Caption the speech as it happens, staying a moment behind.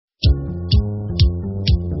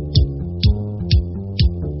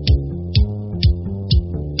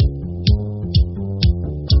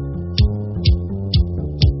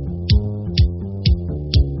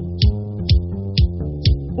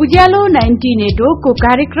उज्यालो 90 नेटवर्कको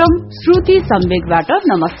कार्यक्रम श्रुति सम्वेकबाट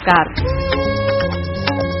नमस्कार।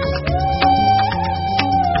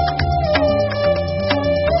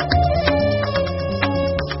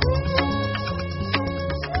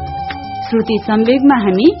 श्रुति सम्वेकमा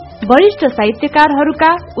हामी वरिष्ठ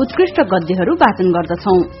साहित्यकारहरूका उत्कृष्ट गद्यहरू वाचन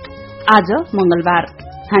गर्दछौं। आज मंगलबार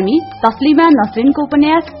हामी तस्लिमा नसरिनको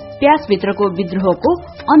उपन्यास प्यास भित्रको विद्रोहको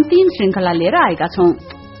अन्तिम श्रृंखला लिएर आएका छौं।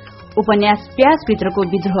 उपन्यास प्यास भित्रको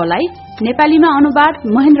विद्रोहलाई नेपालीमा अनुवाद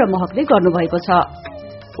महेन्द्र महकले गर्नुभएको छ।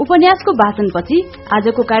 उपन्यासको वाचनपछि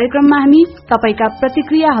आजको कार्यक्रममा हामी तपाईका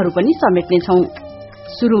प्रतिक्रियाहरू पनि समेट्नेछौं।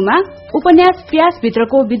 शुरूमा उपन्यास प्यास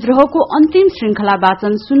भित्रको विद्रोहको अन्तिम श्रृंखला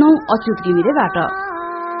वाचन सुनौ अच्युत घिमिरेबाट।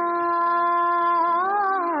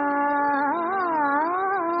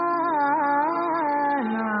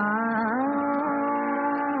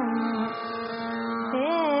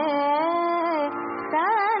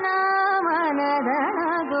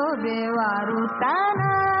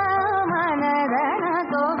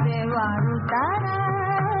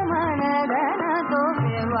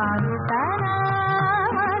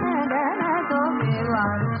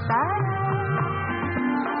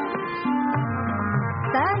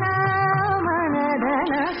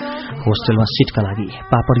 होस्टेलमा सीटका लागि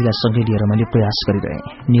पापडीलाई सँगै लिएर मैले प्रयास गरिरहेँ।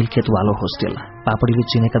 नीलखेतवालो होस्टेल। पापडीले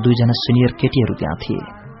चिनेका दुईजना सिनियर केटीहरू त्यहाँ थिए।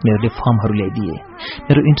 उनीहरूले फर्महरू ल्याइदिए।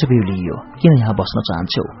 मेरो इन्टरभ्यू लिइयो। किन यहाँ बस्न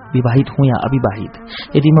चाहन्छौ? विवाहित हुँ या अविवाहित?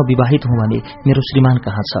 यदि म विवाहित हुँ भने मेरो श्रीमान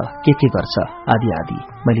कहाँ छ? के गर्छ? आदि आदि।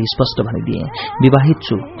 मैले स्पष्ट भनिदिएँ, विवाहित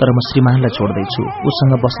छु, तर म श्रीमानलाई छोड्दैछु।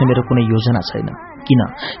 उसँग बस्ने मेरो कुनै योजना छैन। किन?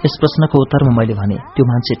 यस प्रश्नको उत्तरमा मैले भने, त्यो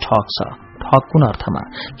मान्छे ठग छ। ठग कुन अर्थमा?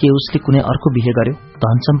 के उसले कुनै अर्को बिहे गर्यो?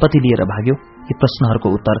 धन सम्पत्ति लिएर भाग्यो? यी प्रश्नहरूको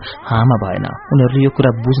उत्तर हामा भएन। उनीहरूले यो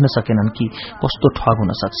कुरा बुझ्न सकेनन् कि कस्तो ठग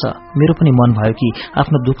हुन सक्छ। मेरो पनि मन भयो कि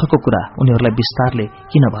आफ्नो दुःखको कुरा उनीहरूलाई विस्तारले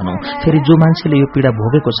किन भनौं। फेरि जो मान्छेले यो पीडा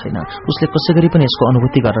भोगेको छैन उसले कसैगरी पनि यसको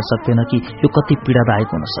अनुभूति गर्न सक्दैन कि यो कति पीडादायक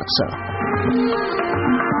हुन सक्छ।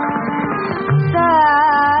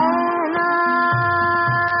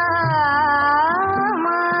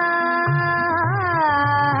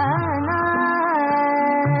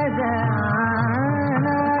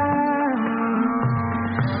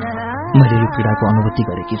 मैले यो पीडाको अनुभूति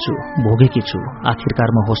गरेकी छु, भोगेकी छु। आखिरकार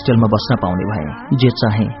म होस्टेलमा बस्न पाउने भएँ। जे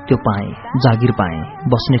चाहे त्यो पाएँ, जागिर पाएँ।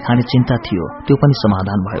 बस्ने खाने चिन्ता थियो, त्यो पनि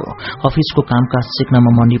समाधान भयो। अफिसको कामकाज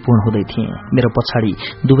सिक्नमा म निपुण हुँदै थिएँ। मेरो पछाडि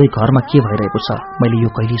दुवै घरमा के भइरहेको छ मैले यो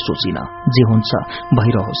कहिल्यै सोचिन। जे हुन्छ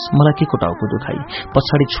भइरहोस्, मलाई के को टाउको दुखाइ।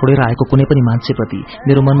 पछाडि छोडेर आएको कुनै पनि मान्छेप्रति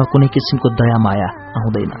मेरो मनमा कुनै किसिमको दया माया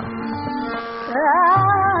आउँदैन।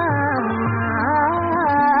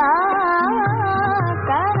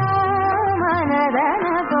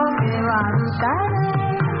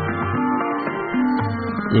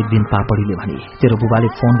 एक दिन पापडीले भने, तेरो बुबाले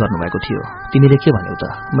फोन गर्नुभएको थियो, तिमीले के भन्यौ त?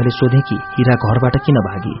 मैले सोधेँ कि हिरा घरबाट किन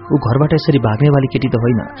भागी? ऊ घरबाट यसरी भाग्नेवाली केटी त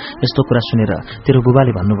होइन। यस्तो कुरा सुनेर तेरो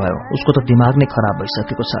बुबाले भन्नुभयो, उसको त दिमाग नै खराब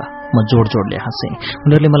भइसकेको छ। म जोड-जोडले हाँसेँ।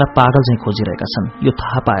 उनीहरूले मलाई पागल चाहिँ खोजिरहेका छन्। यो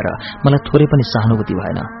थाहा पाएर मलाई थोरै पनि सहानुभूति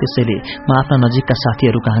भएन। त्यसैले म आफ्ना नजिकका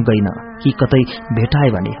साथीहरू कहाँ गइन कि कतै भेटाए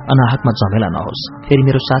भने अनाहकमा झमेला नहोस्। फेरि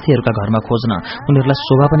मेरो साथीहरूका घरमा खोज्न उनीहरूलाई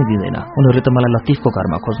शोभा पनि दिँदैन। उनीहरूले त मलाई लतिफको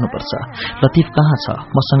घरमा खोज्नुपर्छ। लतिफ कहाँ छ?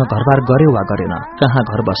 मसँग घरबार गर्यो वा गरेन? कहाँ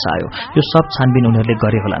घर बसायो? यो सब छानबिन उनीहरूले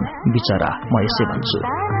गरे होलान्। बिचरा, म यसै भन्छु।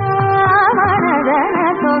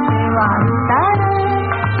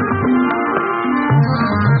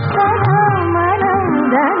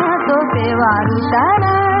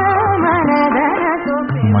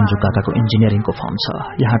 मन्जु काकाको इन्जिनियरिङको फर्म छ।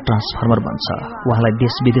 यहाँ ट्रान्सफर्मर बन्छ। उहाँलाई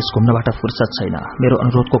देश विदेश घुम्नबाट फुर्सद छैन। मेरो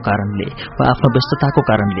अनुरोधको कारणले वा आफ्नो व्यस्तताको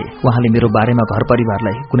कारणले उहाँले मेरो बारेमा घर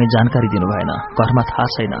परिवारलाई कुनै जानकारी दिनु भएन। घरमा थाहा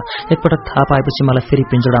छैन। एकपटक थाहा पाएपछि मलाई फेरि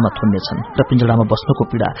पिञ्जडामा थुन्नेछन् र पिञ्जडामा बस्नुको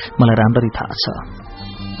पीडा मलाई राम्ररी थाहा छ।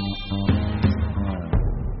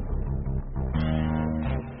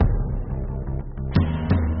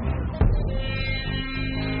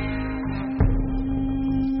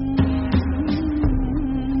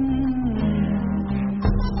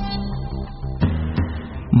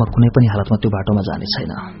 म कुनै पनि हालतमा त्यो बाटोमा जाने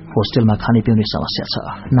छैन। होस्टेलमा खाने पिउने समस्या छ।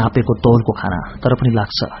 नापेको तौलको खाना, तर पनि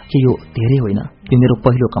लाग्छ कि यो धेरै होइन। यो मेरो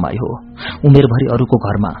पहिलो कमाई हो। उमेरभरि अरूको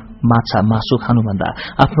घरमा माछा मासु खानुभन्दा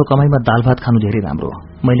आफ्नो कमाईमा दाल भात खानु धेरै राम्रो।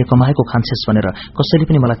 मैले कमाएको खान्छेस भनेर कसैले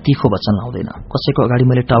पनि मलाई तीखो वचन लाउँदैन। कसैको अगाडि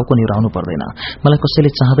मैले टाउको निराउनु पर्दैन। मलाई कसैले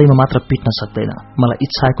चाहदैमा मात्र पिट्न सक्दैन। मलाई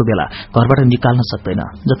इच्छाएको बेला घरबाट निकाल्न सक्दैन।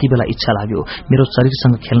 जति बेला इच्छा लाग्यो मेरो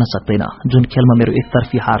शरीरसँग खेल्न सक्दैन। जुन खेलमा मेरो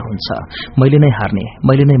एकतर्फी हार हुन्छ। मैले नै हार्ने,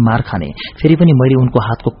 मैले नै मार खाने, फेरि पनि मैले उनको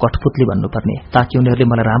हातको कठपुतली भन्नुपर्ने, ताकि उनीहरूले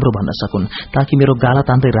मलाई राम्रो भन्न सकुन्, ताकि मेरो गाला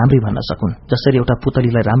तान्दै राम्रै भन्न सकुन्। जसरी एउटा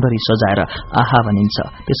पुतलीलाई राम्ररी सजाएर आहा भनिन्छ,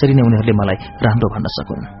 त्यसरी नै उनीहरूले मलाई राम्रो भन्न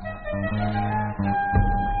सकुन्।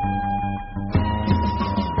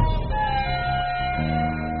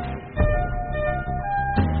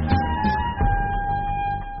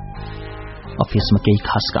 अफिसमा केही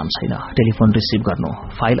खास काम छैन। टेलिफोन रिसिभ गर्नु,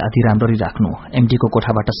 फाइल आदि राम्ररी राख्नु, एमडीको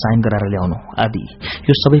कोठाबाट साइन गराएर ल्याउनु आदि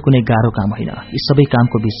यो सबै कुनै गाह्रो काम होइन। यी सबै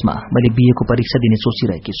कामको बीचमा मैले बीएको परीक्षा दिने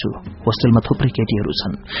सोचिरहेकी छु। होस्टेलमा थुप्रै केटीहरू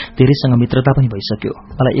छन्, धेरैसँग मित्रता पनि भइसक्यो।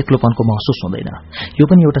 मलाई एक्लोपनको महसुस हुँदैन। यो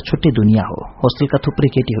पनि एउटा छुट्टै दुनिया हो। होस्टेलका थुप्रै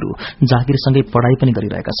केटीहरू जागिरसँगै पढाइ पनि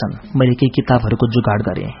गरिरहेका छन्। मैले केही किताबहरूको जुगाड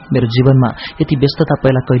गरेँ। मेरो जीवनमा यति व्यस्तता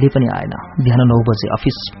पहिला कहिल्यै पनि आएन। बिहान 9 बजे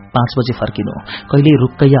अफिस, 5 बजे फर्किनु, कहिल्यै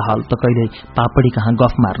रुक्कैया हल त कहिल्यै पापडी कहाँ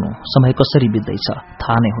गफ मार्नु, समय कसरी बित्दैछ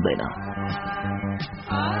थाहा नै हुँदैन।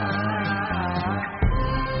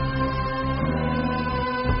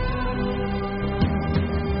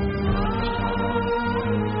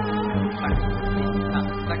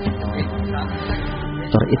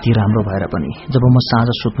 तर यति राम्रो भएर पनि जब म साँझ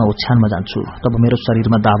सुत्न ओछ्यानमा जान्छु तब मेरो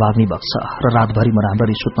शरीरमा दाबाग्नि बग्छ र रातभरि म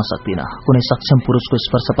राम्ररी सुत्न सक्दिनँ। कुनै सक्षम पुरुषको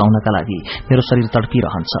स्पर्श पाउनका लागि मेरो शरीर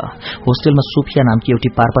तडपिरहन्छ। होस्टेलमा सुफिया नामकी एउटी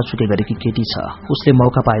पारपाचुके गरेकी केटी छ। उसले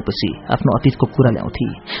मौका पाएपछि आफ्नो अतीतको कुरा ल्याउँथी।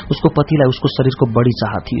 उसको पतिलाई उसको शरीरको बढी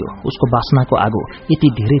चाह थियो। उसको वासनाको आगो यति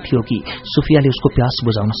धेरै थियो कि सुफियाले उसको प्यास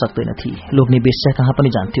बुझाउन सक्दैनथी। लोग्ने बेश्या कहाँ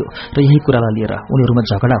पनि जान्थ्यो र यही कुरालाई लिएर उनीहरूमा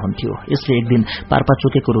झगडा हुन्थ्यो। यसले एक दिन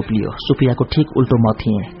पारपाचुकेको रूप लियो। सुफियाको ठिक उल्टो म थिएँ।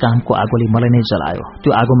 कामको आगोले मलाई नै जलायो।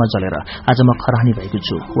 त्यो आगोमा जलेर आज म खरानी भएको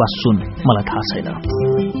छु वा सुन, मलाई थाहा छैन।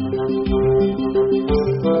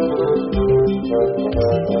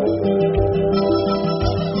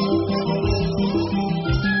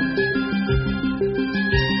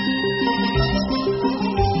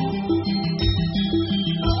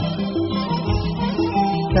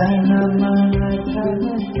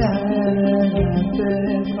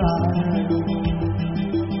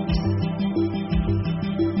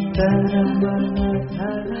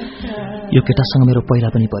 यो केटासँग मेरो पहिला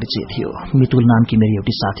पनि परिचय थियो। मितुल नामकी मेरी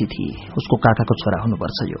एउटी साथी थिए। उसको काकाको छोरा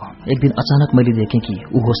हुनुपर्छ यो। एक दिन अचानक मैले देखेँ कि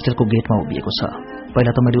ऊ होस्टेलको गेटमा उभिएको छ।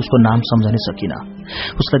 पहिला त मैले उसको नाम सम्झनै सकिनँ।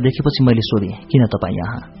 उसलाई देखेपछि मैले सोधेँ, किन तपाईँ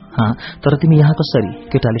यहाँ? हाँ, तर तिमी यहाँ कसरी?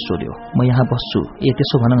 केटाले सोध्यो। म यहाँ बस्छु। ए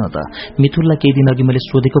त्यसो भन न त। मितुललाई केही दिन अघि मैले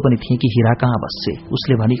सोधेको पनि थिएँ कि हिरा कहाँ बस्छे।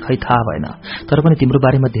 उसले भनी खै थाहा भएन, तर पनि तिम्रो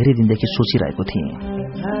बारेमा धेरै दिनदेखि सोचिरहेको थिएँ।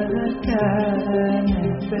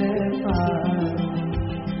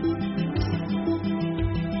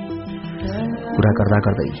 कुरा गर्दा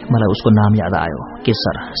गर्दै मलाई उसको नाम याद आयो।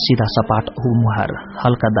 केशर, सीधा सपाट मुहार,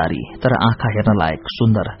 हल्का दारी, तर आँखा हेर्न लायक,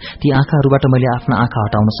 सुन्दर। ती आँखाहरूबाट मैले आफ्ना आँखा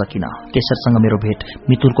हटाउन सकिन। केशरसँग मेरो भेट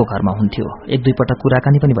मितुलको घरमा हुन्थ्यो। एक दुई पटक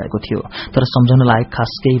कुराकानी पनि भएको थियो, तर सम्झाउन लायक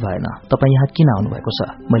खास केही भएन। तपाईँ यहाँ किन आउनुभएको छ?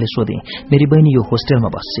 मैले सोधेँ। मेरी बहिनी यो होस्टेलमा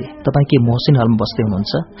बस्छे। तपाईँ के मोहसिन हलमा बस्दै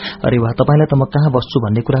हुनुहुन्छ? अरे वाह, तपाईँलाई त म कहाँ बस्छु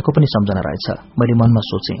भन्ने कुराको पनि सम्झना रहेछ। मैले मनमा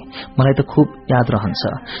सोचेँ। मलाई त खुब याद रहन्छ।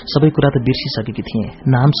 सबै कुरा त बिर्सिसकेकी थिएँ।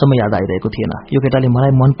 नामसम्म याद आइरहेको थिएन। यो केटाले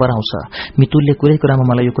मलाई मन पराउँछ। मितुलले कुरै कुरामा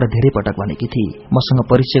मलाई यो कुरा धेरै पटक भनेकी थिए। मसँग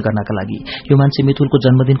परिचय गर्नका लागि यो मान्छे मितुलको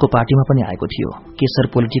जन्मदिनको पार्टीमा पनि आएको थियो। केशर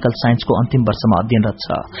पोलिटिकल साइन्सको अन्तिम वर्षमा अध्ययनरत छ।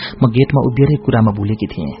 म गेटमा उभिएरै कुरामा भुलेकी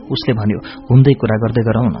थिएँ। उसले भन्यो, घुम्दै कुरा गर्दै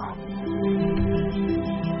गरौँ न।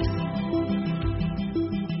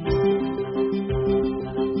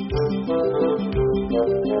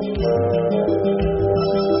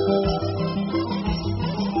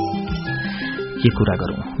 के कुरा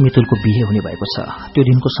गरौँ? मितुलको बिहे हुने भएको छ। त्यो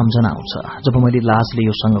दिनको सम्झना आउँछ जब मैले लाजले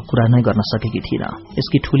योसँग कुरा नै गर्न सकेकी थिइनँ।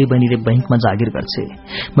 यसकी ठूली बहिनीले बैंकमा जागिर गर्छे।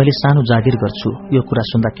 मैले सानो जागिर गर्छु। यो कुरा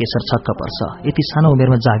सुन्दा केशर छक्क पर्छ। यति सानो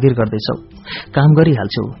उमेरमा जागिर गर्दैछौ? काम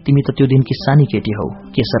गरिहाल्छौ। तिमी त त्यो दिनकी सानी केटी हौ।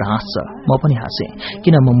 केशर हाँस्छ। म पनि हाँसेँ।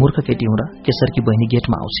 किन, म मूर्ख केटी हुँ र? केशरकी बहिनी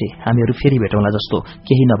गेटमा आउँछे। हामीहरू फेरि भेटौँला जस्तो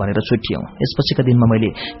केही नभनेर छुट्टियौं। यसपछिका दिनमा मैले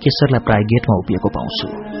केशरलाई प्राय गेटमा उभिएको पाउँछु।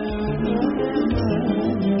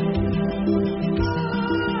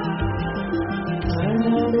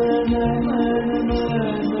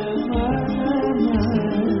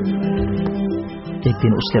 एक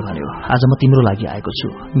दिन उसले भन्यो, आज म तिम्रो लागि आएको छु।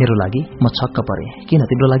 मेरो लागि? म छक्क परेँ। किन,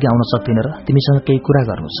 तिम्रो लागि आउन सक्दिन र? तिमीसँग केही कुरा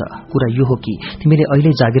गर्नु छ। कुरा यो हो कि तिमीले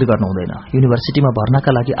अहिले जागिर गर्नु हुँदैन। युनिभर्सिटीमा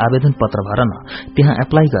भर्नाका लागि आवेदन पत्र भर न, त्यहाँ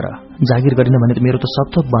एप्लाई गर। जागिर गरिन भने मेरो त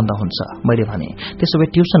सबथोक बन्द हुन्छ। मैले भने, त्यसो भए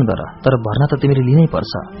ट्युसन गर, तर भर्ना त तिमीले लिनै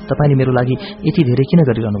पर्छ। तपाईले मेरो लागि यति धेरै किन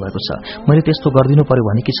गरिरहनु भएको छ? मैले त्यस्तो गर्दिनु पर्यो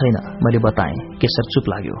भने कि छैन? मैले बताएँ। केशर चुप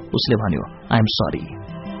लाग्यो। उसले भन्यो, आई एम सरी।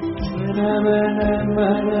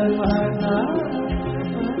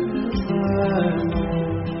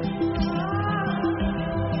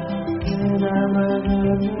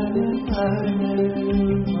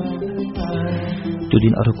 त्यो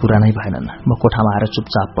दिन अरू कुरा नै भएनन्। म कोठामा आएर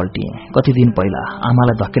चुपचाप पल्टिएँ। कति दिन पहिला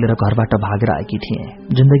आमालाई धकेलेर घरबाट भागेर आएकी थिएँ।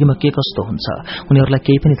 जिन्दगीमा के कस्तो हुन्छ उनीहरूलाई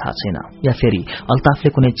केही पनि थाहा छैन, या फेरि अल्ताफले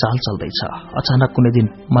कुनै चाल चल्दैछ। अचानक कुनै दिन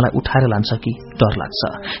मलाई उठाएर लान्छ कि डर लाग्छ।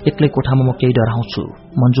 एक्लै कोठामा म केही डराउँछु।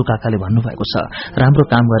 मन्जु काकाले भन्नुभएको छ राम्रो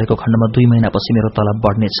काम गरेको खण्डमा 2 महिनापछि मेरो तलब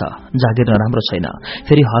बढ्नेछ। जागिर नराम्रो छैन,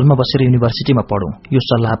 फेरि हलमा बसेर युनिभर्सिटीमा पढौं, यो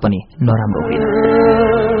सल्लाह पनि नराम्रो होइन।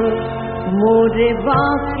 मोरे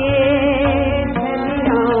बाके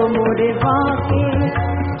छलिया मोरे बाके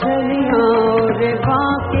छलिया रे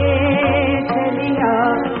बाके छलिया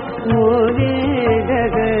मोरे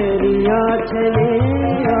डगरिया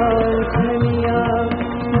छलिया छलिया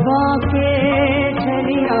बाके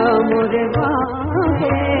छलिया मोरे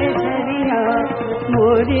बाके छलिया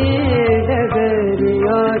मोरे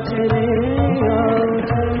डगरिया छलिया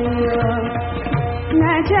छलिया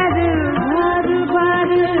नजर भर भर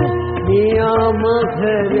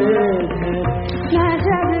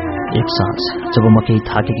एक साँझ जब म केही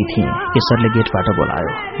थाकेकी थिएँ, केशरले गेटबाट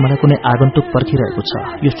बोलायो। मलाई कुनै आगन्तुक पर्खिरहेको छ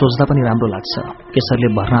यो सोच्दा पनि राम्रो लाग्छ। केशरले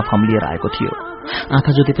भर्ना फर्म लिएर आएको थियो।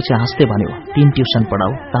 आँखा जोतेपछि हाँस्दै भन्यो, 3 ट्युसन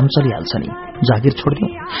पढाऊ, काम चलिहाल्छ नि। जागिर छोड्दियौ,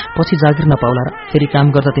 पछि जागिर नपाउला र फेरि काम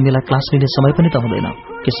गर्दा तिमीलाई क्लास लिने समय पनि त हुँदैन।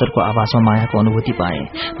 केशरको आवाजमा मायाको अनुभूति पाएँ।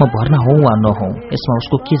 म भर्ना हौं वा नहौं यसमा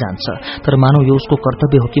उसको के जान्छ, तर मानौ यो उसको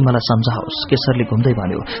कर्तव्य हो कि मलाई सम्झाओस्। केशरले घुम्दै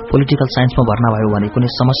भन्यो, पोलिटिकल साइन्समा भर्ना भयो भने कुनै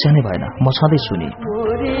समस्या नै भएन, म छँदैछु नि।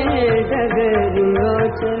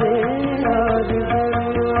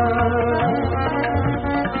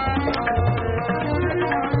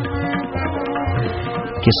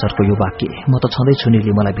 केशरको यो वाक्य म त छँदैछु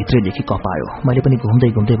निले मलाई भित्रैदेखि कपायो। मैले पनि घुम्दै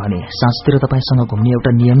घुम्दै भने, साँझतिर तपाईसँग घुम्ने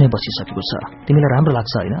एउटा नियम नै बसिसकेको छ। तिमीलाई राम्रो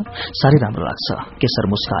लाग्छ होइन? साह्रै राम्रो लाग्छ। केशर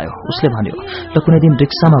मुस्कायो। उसले भन्यो, ल कुनै दिन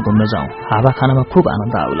रिक्सामा घुम्न जाउँ, हावा खानामा खुब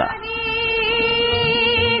आनन्द आउला।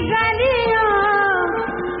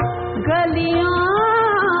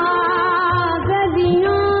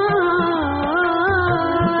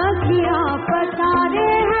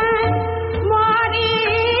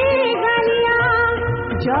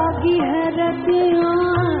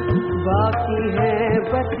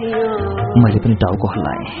 मैले पनि टाउको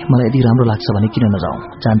हल्लाएँ। मलाई यदि राम्रो लाग्छ भने किन नजाउँ,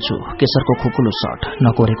 जान्छु। केशरको खुकुलो सर्ट,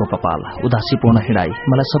 नकोरेको कपाल, उदासीपूर्ण हिँडाइ,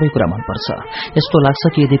 मलाई सबै कुरा मनपर्छ। यस्तो लाग्छ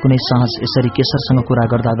कि यदि कुनै साँझ यसरी केशरसँग कुरा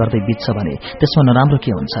गर्दा गर्दै बित्छ भने त्यसमा नराम्रो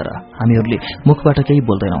के हुन्छ र? हामीहरूले मुखबाट केही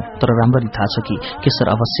बोल्दैनौँ, तर राम्ररी थाहा छ कि केशर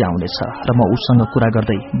अवश्य आउनेछ र म उसँग कुरा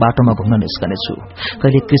गर्दै बाटोमा घुम्न निस्कनेछु।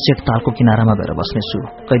 कहिले क्रिसेट तालको किनारामा गएर बस्नेछु,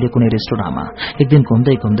 कहिले कुनै रेस्टुराँमा। एक दिन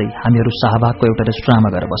घुम्दै घुम्दै हामीहरू शाहबागको एउटा रेस्टुराँमा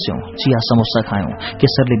गएर बस्यौं, चिया समोसा खायौं।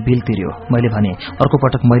 केशरले बिल तिर्यो। मैले भने, अर्को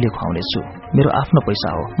पटक मैले खुवाउनेछु, मेरो आफ्नो पैसा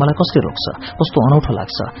हो, मलाई कसले रोक्छ? कस्तो अनौठो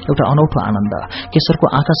लाग्छ, एउटा अनौठो आनन्द। केशरको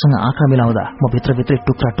आँखासँग आँखा मिलाउँदा म भित्रभित्रै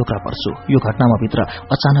टुक्रा टुक्रा पर्छु। यो घटना म भित्र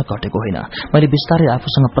अचानक घटेको होइन। मैले बिस्तारै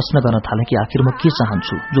आफूसँग प्रश्न गर्न थालेँ कि आखिर म के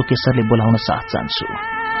चाहन्छु, जो केशरले बोलाउन साथ चाहन्छु।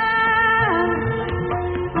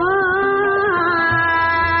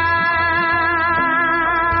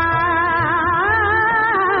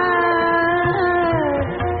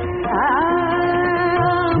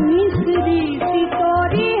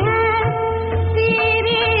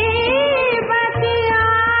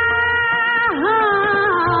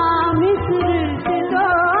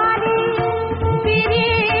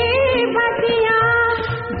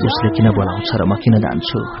 उसले किन बोलाउँछ र म किन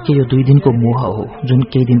जान्छु? के यो 2 दिनको मोह हो जुन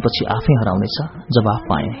केही दिनपछि आफै हराउनेछ? जवाफ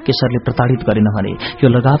पाएँ, केशरले प्रताडित गरेन भने यो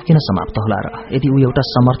लगाव किन समाप्त होला र? यदि ऊ एउटा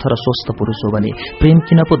समर्थ र स्वस्थ पुरुष हो भने प्रेम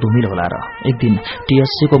किन पो धुमिल होला र? एक दिन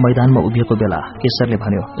टीएससीको मैदानमा उभिएको बेला केशरले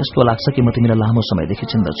भन्यो, यस्तो लाग्छ कि म तिमीलाई लामो समयदेखि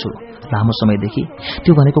चिन्दछु। लामो समयदेखि?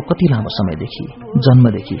 त्यो भनेको कति लामो समयदेखि?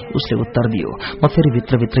 जन्मदेखि। उसले उत्तर दियो। म फेरि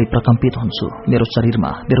भित्रभित्रै प्रकम्पित हुन्छु। मेरो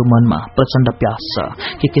शरीरमा, मेरो मनमा प्रचण्ड प्यास छ।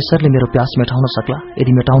 के केशरले मेरो प्यास मेटाउन सक्ला?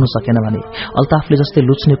 यदि मेटाउन सकेन भने, अल्ताफले जस्तै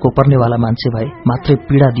लुच्ने कोपर्नेवाला मान्छे भए मात्रै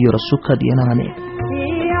पीडा दियो र सुख दिएन भने?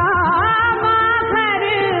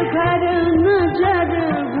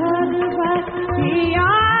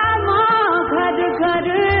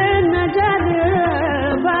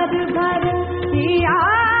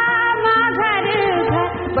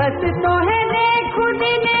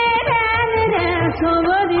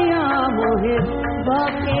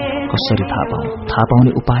 कसरी थाहा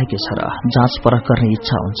पाउने उपाय के छ र? जाँच परख गर्ने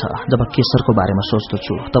इच्छा हुन्छ। जब केशरको बारेमा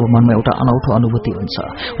सोच्दछु तब मनमा एउटा अनौठो अनुभूति हुन्छ।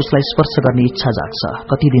 उसलाई स्पर्श गर्ने इच्छा जाग्छ।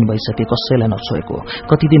 कति दिन भइसके कसैलाई नछोएको,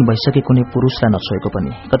 कति दिन भइसके कुनै पुरुषलाई नछोएको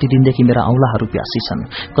पनि। कति दिनदेखि मेरा औँलाहरू प्यासी छन्।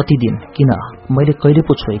 कति दिन किन मैले कहिले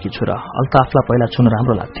पो छोएकी छु र? अल्ताफलाई पहिला छुन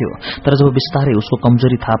राम्रो लाग्थ्यो, तर जब बिस्तारै उसको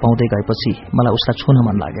कमजोरी थाहा पाउँदै गएपछि मलाई उसलाई छुन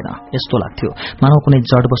मन लागेन। यस्तो लाग्थ्यो मानव कुनै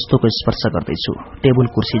जड वस्तुको स्पर्श गर्दैछु, टेबल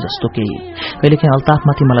कुर्सी जस्तो केही। कहिलेकाहीँ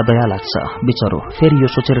अल्ताफमाथि मलाई दया लाग्छ बिचरो फेरि यो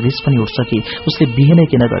सोचेर रिस पनि उठ्छ कि उसले बिहे नै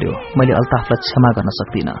किन गर्यो। मैले अल्ताफलाई क्षमा गर्न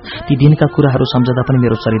सक्दिनँ। ती दिनका कुराहरू सम्झदा पनि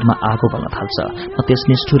मेरो शरीरमा आगो बल्न थाल्छ। म त्यस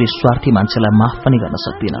निष्ठुरी स्वार्थी मान्छेलाई माफ पनि गर्न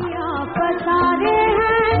सक्दिनँ।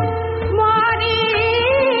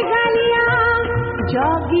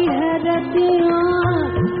 जागी है रतियां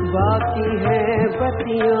बाकी है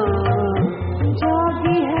बतियां,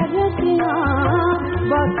 जागी है रतियां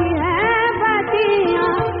बाकी है बतियां,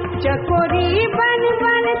 चकोरी बन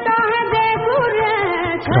बन तो है देखो रे।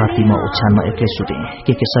 राति म ओछ्यानमा एक्लै सुतेँ।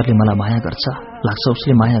 केशरले मलाई माया गर्छ लाग्छ,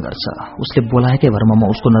 उसले माया गर्छ। उसले बोलाएकै भरमा म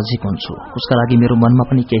उसको नजिक हुन्छु। उसका लागि मेरो मनमा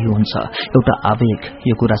पनि केही हुन्छ, एउटा आवेग।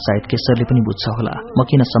 यो कुरा सायद केशरले पनि बुझ्छ होला। म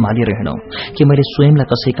किन सम्हालिएर हिँडौं? कि मैले स्वयंलाई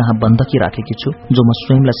कसै कहाँ बन्दकी राखेकी छु, जो म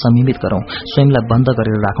स्वयंलाई संयमित गरौं, स्वयंलाई बन्द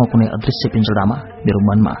गरेर राखौं कुनै अदृश्य पिंजडामा? मेरो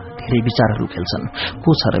मनमा धेरै विचारहरू खेल्छन्। को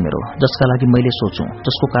छ र मेरो जसका लागि मैले सोचौं,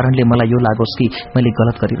 जसको कारणले मलाई यो लागोस् कि मैले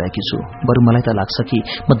गलत गरिरहेकी छु? बरु मलाई त लाग्छ कि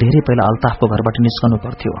म धेरै पहिला अल्ताफको घरबाट निस्कनु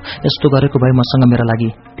पर्थ्यो। यस्तो गरेको भए मसँग मेरा लागि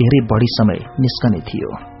धेरै बढी समय निस्कने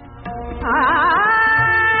थियो।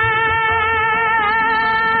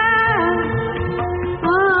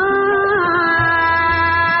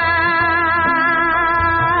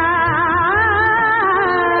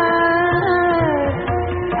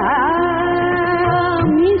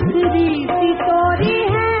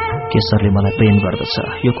 केशरले मलाई प्रेम गर्दछ।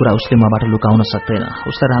 यो कुरा उसले मबाट लुकाउन सक्दैन।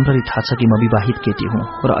 उसलाई राम्ररी थाहा छ कि म विवाहित केटी हुँ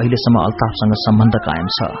र अहिलेसम्म अल्ताफसँग सम्बन्ध कायम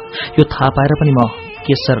छ। यो थाहा पाएर पनि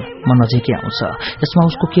केशर म नजिकै आउँछ। यसमा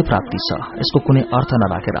उसको के प्राप्ति छ? यसको कुनै अर्थ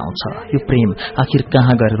नराखेर आउँछ। यो प्रेम आखिर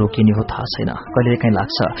कहाँ गएर रोकिने हो थाहा छैन। कहिलेकाहीँ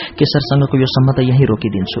लाग्छ केशरसँगको यो सम्बन्ध यहीँ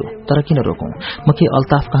रोकिदिन्छु। तर किन रोकौं? म के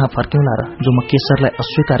अल्ताफ कहाँ फर्क्यौँला र जो म केशरलाई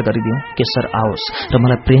अस्वीकार गरिदिउँ? केशर आओस् र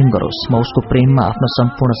मलाई प्रेम गरोस्। म उसको प्रेममा आफ्नो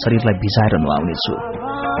सम्पूर्ण शरीरलाई भिजाएर नुहाउनेछु।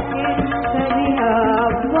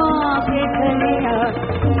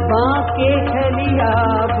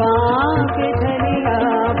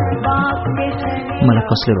 मलाई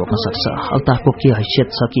कसले रोक्न सक्छ? अल्ताफको के हैसियत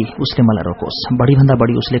छ कि उसले मलाई रोकोस्? बढीभन्दा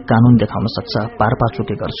बढी उसले कानून देखाउन सक्छ।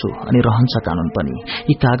 पारपाचुके गर्छु अनि रहन्छ कानून पनि।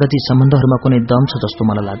 यी कागजी सम्बन्धहरूमा कुनै दम छ जस्तो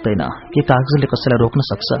मलाई लाग्दैन। के कागजले कसैलाई रोक्न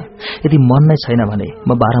सक्छ? यदि मन नै छैन भने म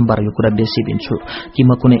बारम्बार यो कुरा बेसिदिन्छु कि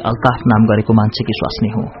म कुनै अल्ताफ नाम गरेको मान्छेकी स्वास्नी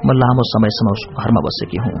हुँ। म लामो समयसम्म उसको घरमा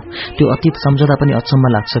बसेकी हुँ। त्यो अतीत सम्झदा पनि अचम्म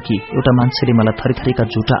लाग्छ कि एउटा मान्छेले मलाई थरीथरीका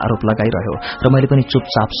झुटा आरोप लगाइरह्यो र मैले पनि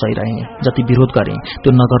चुपचाप सहिरहेँ। जति विरोध गरेँ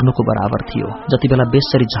त्यो नगर्नुको बराबर थियो। जति बेला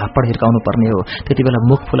बेसरी झापड हिर्काउनु पर्ने हो त्यति बेला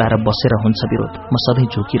मुख फुलाएर बसेर हुन्छ विरोध। म सधैँ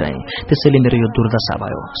झुकिरहेँ। त्यसैले मेरो यो दुर्दशा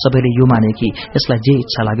भयो। सबैले यो माने कि यसलाई जे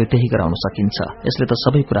इच्छा लाग्यो त्यही गराउन सकिन्छ। यसले त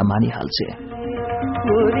सबै कुरा मानिहाल्छ।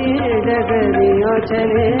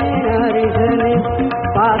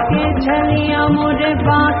 बाके छलिया मोरे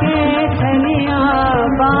बाके छलिया,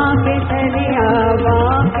 बाके छलिया,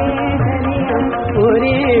 बाके छलिया,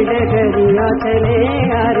 ओरे डगरिया चले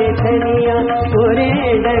अरे छलिया, ओरे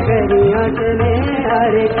डगरिया चले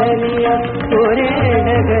अरे छलिया, ओरे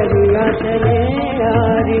डगरिया चले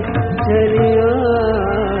अरे छलिया।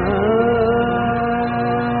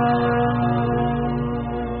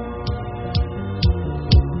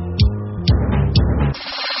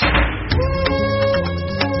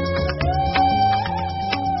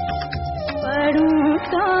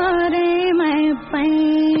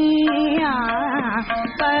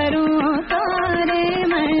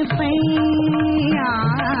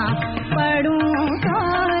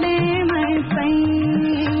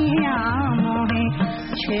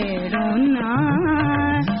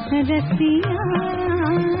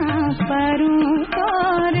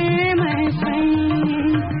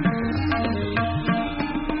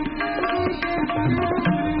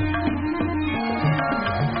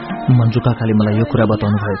 मन्जु काकाले मलाई यो कुरा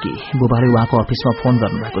बताउनु भयो कि बुबाले उहाँको अफिसमा फोन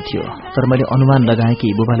गर्नुभएको थियो। तर मैले अनुमान लगाएँ कि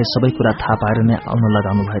बुबाले सबै कुरा थाहा पाएर नै आउन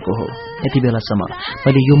लगाउनु भएको हो। यति बेलासम्म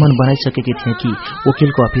मैले यो मन बनाइसकेकी थिएँ कि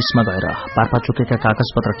वकिलको अफिसमा गएर पारपाचुकेका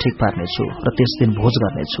कागजपत्र ठिक पार्नेछु र त्यस दिन भोज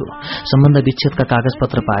गर्नेछु। सम्बन्ध विच्छेदका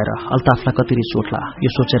कागजपत्र पाएर अल्ताफलाई कति रिस उठ्ला यो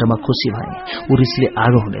सोचेर म खुसी भएँ। ऊ रिसले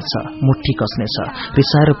आगो हुनेछ, मुट्ठी कस्नेछ,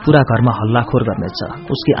 रिसाएर पूरा घरमा हल्लाखोर गर्नेछ।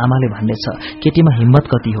 उसकी आमाले भन्नेछ केटीमा हिम्मत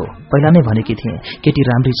कति हो। पहिला नै भनेकी थिएँ केटी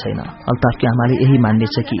राम्री छैन। अल्ताफकी आमाले यही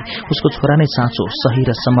मान्नेछ कि उसको छोरा नै साँचो, सही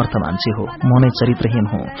र समर्थ मान्छे हो, म नै चरित्रहीन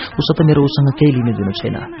हुँ। उसो त मेरो उसँग केही लिनु दिनु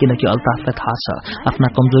छैन, किनकि अल्ताफलाई थाहा छ आफ्ना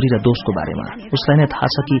कमजोरी र दोषको बारेमा। उसलाई नै थाहा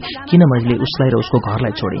छ कि किन मैले उसलाई र उसको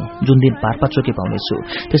घरलाई छोडेँ। जुन दिन पारपाचोके पाउनेछु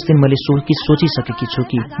त्यस दिन मैले सोचिसकेकी छु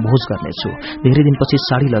कि भोज गर्नेछु। धेरै दिनपछि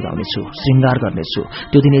साडी लगाउनेछु, श्रृंगार गर्नेछु।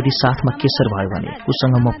 त्यो दिन यदि साथमा केशर भयो भने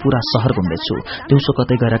उसँग म पूरा शहर घुम्नेछु, दिउँसो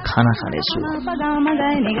कतै गएर खाना खानेछु।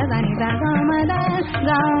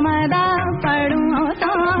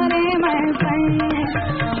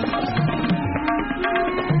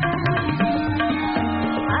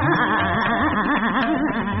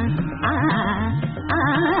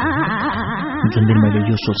 जुन दिन मैले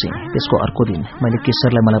यो सोचेँ त्यसको अर्को दिन मैले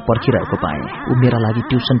केशरलाई मलाई पर्खिरहेको पाएँ। ऊ मेरा लागि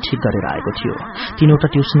ट्युसन ठिक गरेर आएको थियो। 3वटा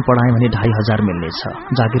ट्युसन पढाएँ भने 2500 मिल्नेछ।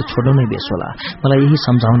 जागिर छोड्नु नै बेस होला। मलाई यही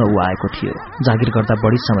सम्झाउन ऊ आएको थियो। जागिर गर्दा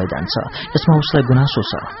बढी समय जान्छ, यसमा उसलाई गुनासो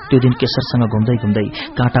छ। त्यो दिन केशरसँग घुम्दै घुम्दै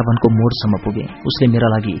काँटावनको मोडसम्म पुगेँ। उसले मेरा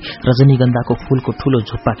लागि रजनीगन्धाको फूलको ठूलो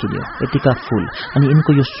झुप्पा किन्यो। यतिका फूल अनि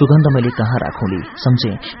यिनको यो सुगन्ध मैले कहाँ राखौँली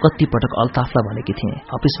सम्झेँ। कति पटक अल्ताफलाई भनेकी थिएँ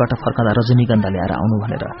अफिसबाट फर्कँदा रजनीगन्धा ल्याएर आउनु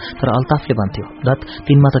भनेर, तर अल्ताफले भन्थ्यो धत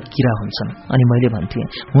तिनमा त किरा हुन्छन्। अनि मैले भन्थेँ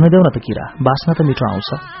हुन देऊ न त किरा, बाँच्न त मिठो आउँछ।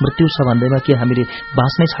 मृत्यु छ भन्दैमा के हामीले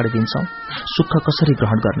बाँच्नै छाडिदिन्छौँ? सुख कसरी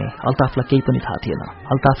ग्रहण गर्ने अल्ताफलाई केही पनि थाहा थिएन।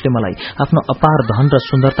 अल्ताफले मलाई आफ्नो अपार धन र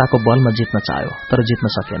सुन्दरताको बलमा जित्न चाह्यो, तर जित्न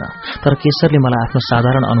सकेन। तर केशरले मलाई आफ्नो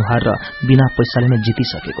साधारण अनुहार र बिना पैसाले नै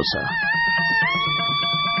जितिसकेको छ।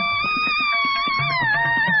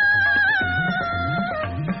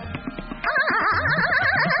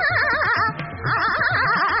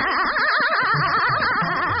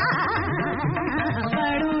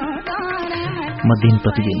 म दिन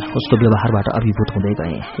प्रतिदिन उसको व्यवहारबाट अभिभूत हुँदै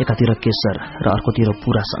गएँ। एकातिर केशर र अर्कोतिर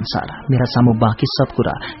पूरा संसार। मेरा सामु बाँकी सब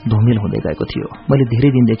कुरा धुमिल हुँदै गएको थियो। मैले धेरै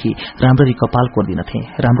दिनदेखि राम्ररी कपाल कोर्दिनथेँ,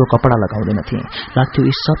 राम्रो कपडा लगाउँदैनथेँ। लाग्थ्यो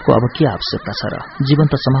यी सबको अब के आवश्यकता छ र? जीवन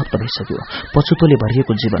त समाप्त भइसक्यो, पछुतोले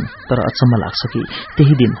भरिएको जीवन। तर अचम्म लाग्छ कि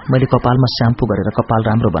त्यही दिन मैले कपालमा स्याम्पू गरेर कपाल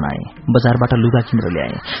राम्रो बनाएँ, बजारबाट लुगा किनेर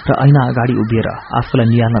ल्याएँ र ऐना अगाडि उभिएर आफूलाई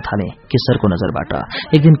निहाल्न थालेँ केशरको नजरबाट।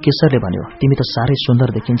 एक दिन केशरले भन्यो तिमी त साह्रै सुन्दर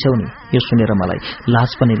देखिन्छौ नि। यो सुनेर मलाई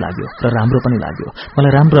लाज पनि लाग्यो र राम्रो पनि लाग्यो।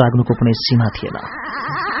 मलाई राम्रो लाग्नुको कुनै सीमा थिएन।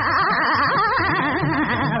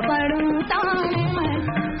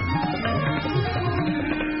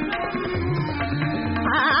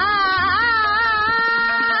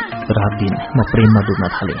 रात दिन म प्रेममा डुब्न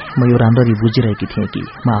थालेँ। म यो राम्ररी बुझिरहेकी थिएँ कि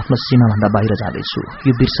म आफ्नो सीमाभन्दा बाहिर जाँदैछु।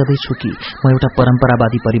 यो बिर्सदैछु कि म एउटा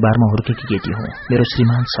परम्परावादी परिवारमा हुर्केकी केटी हुँ। मेरो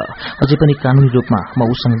श्रीमान छ, अझै पनि कानूनी रूपमा म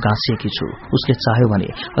उसँग गाँसिएकी छु। उसले चाह्यो भने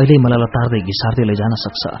अहिले मलाई लतार्दै घिसार्दै लैजान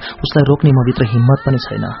सक्छ। उसलाई रोक्ने मभित्र हिम्मत पनि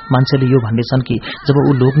छैन। मान्छेले यो भन्नेछन् कि जब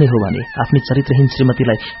ऊ लोग्ने हो भने आफ्नी चरित्रहीन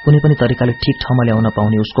श्रीमतीलाई कुनै पनि तरिकाले ठिक ठाउँमा ल्याउन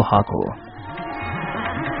पाउने उसको हक हो।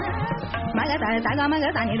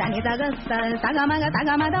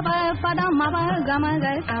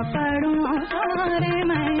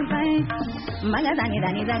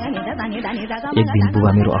 एक दिन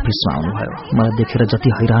बुबा मेरो अफिसमा आउनुभयो। मलाई देखेर जति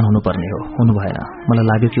हैरान हुनुपर्ने हो हुनु भएन। मलाई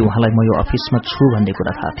लाग्यो कि उहाँलाई म यो अफिसमा छु भन्ने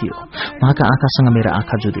कुरा थाहा थियो। उहाँका आँखासँग मेरो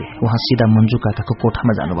आँखा जुधे। उहाँ सिधा मन्जु काकाको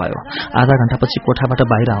कोठामा जानुभयो। आधा घण्टापछि कोठाबाट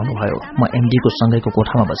बाहिर आउनुभयो। म एमडीको सँगैको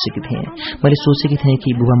कोठामा बसेकी थिएँ। मैले सोचेकी थिएँ कि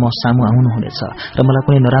बुबा म सामु आउनुहुनेछ र मलाई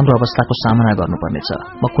कुनै नराम्रो अवस्थाको सामना गर्नुपर्नेछ।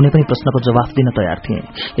 म कुनै पनि प्रश्नको जवाफ दिन तयार थिएँ।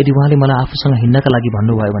 यदि उहाँले मलाई आफूसँग हिँड्नका लागि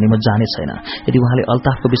भन्नुभयो भने म जाने छैन। यदि उहाँले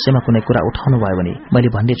अल्ताफको विषयमा कुनै कुरा उठाउनु भयो भने मैले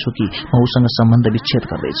भन्नेछु कि म उसँग सम्बन्ध विच्छेद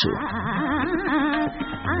गर्दैछु।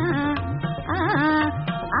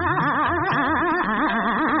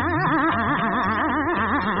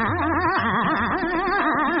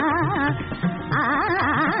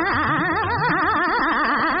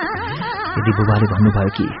 यदि बुबाले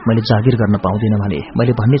भन्नुभयो कि मैले जागिर गर्न पाउँदिन भने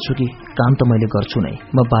मैले भन्नेछु कि काम त मैले गर्छु नै।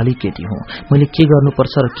 म बालिग केटी हुँ। मैले के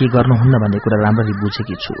गर्नुपर्छ र के गर्नुहुन्न भन्ने कुरा राम्ररी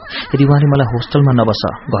बुझेकी छु। यदि उहाँले मलाई होस्टलमा नबस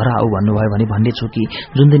घर आऊ भन्नुभयो भने भन्नेछु कि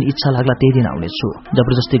जुन दिन इच्छा लाग्ला त्यही दिन आउनेछु।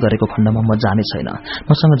 जबरजस्ती गरेको खण्डमा म जाने छैन।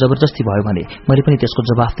 मसँग जबरजस्ती भयो भने मैले पनि त्यसको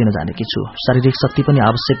जवाफ दिन जानेकी छु। शारीरिक शक्ति पनि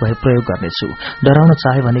आवश्यक भए प्रयोग गर्नेछु। डराउन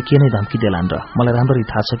चाहे भने के नै धम्की देलान् र मलाई राम्ररी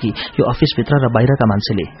थाहा छ कि यो अफिसभित्र र बाहिरका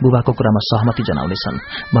मान्छेले बुबाको कुरामा सहमति जनाउनेछन्।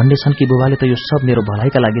 भन्नेछन् कि बुबाले त यो सब मेरो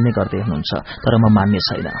भलाइका लागि नै गर्दै हुनुहुन्छ, तर म मान्ने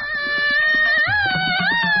छैन।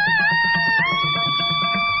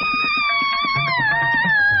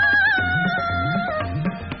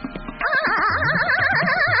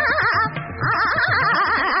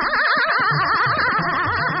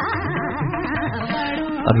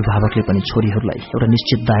 अभिभावकले पनि छोरीहरूलाई एउटा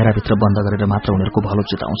निश्चित दायराभित्र बन्द गरेर मात्र उनीहरूको भलो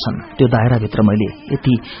चिताउँछन्। त्यो दायराभित्र मैले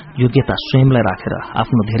यति योग्यता स्वयंलाई राखेर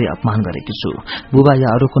आफ्नो धेरै अपमान गरेकी छु। बुबा या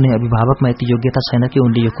अरू कुनै अभिभावकमा यति योग्यता छैन कि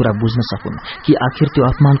उनले यो कुरा बुझ्न सकुन् कि आखिर त्यो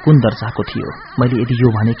अपमान कुन दर्जाको थियो। मैले यदि यो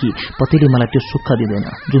भने कि पतिले मलाई त्यो सुख दिँदैन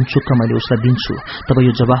जुन सुख मैले उसलाई दिन्छु, तब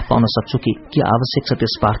यो जवाफ पाउन सक्छु कि के आवश्यक छ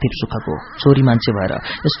त्यस पार्थिव सुखको। छोरी मान्छे भएर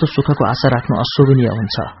यस्तो सुखको आशा राख्नु अशोभनीय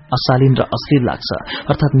हुन्छ, अशालीन र अश्लील लाग्छ।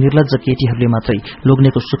 अर्थात् निर्लज्ज केटीहरूले मात्रै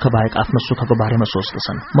लोग्नेको सुख बाहेक आफ्नो सुखको बारेमा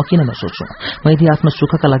सोच्दछन्। म किन नसोच्छु? म यदि आफ्नो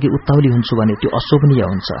सुखका लागि उत्ताउली हुन्छु भने त्यो अशोभनीय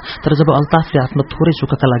हुन्छ। तर जब अल्ताफले आफ्नो थोरै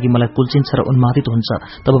सुखका लागि मलाई कुल्चिन्छ र उन्मादित हुन्छ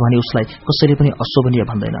तब भने उसलाई कसैले पनि अशोभनीय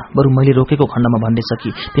भन्दैन। बरु मैले रोकेको खण्डमा भन्नेछ कि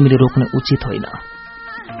तिमीले रोक्नु उचित होइन।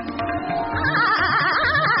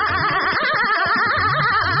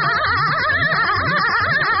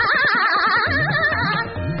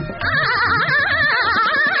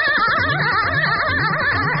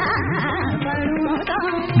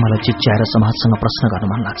 मलाई चिच्याएर समाजसँग प्रश्न गर्न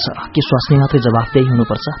मन लाग्छ कि स्वास्नी मात्रै जवाफदेही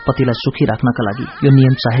हुनुपर्छ पतिलाई सुखी राख्नका लागि यो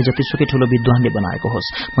नियम चाहे जतिसुकै ठूलो विद्वानले बनाएको होस्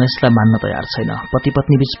म यसलाई मान्न तयार छैन पति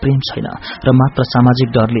पत्नी बीच प्रेम छैन र मात्र सामाजिक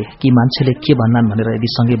डरले कि मान्छेले के भन्नान् भनेर यदि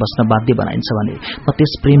सँगै बस्न बाध्य बनाइन्छ भने म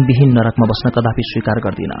त्यस प्रेमविहीन नरकमा बस्न कदापि स्वीकार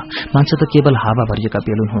गर्दिन मान्छे त केवल हावा भरिएका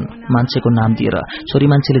बेलुन हुन् मान्छेको नाम दिएर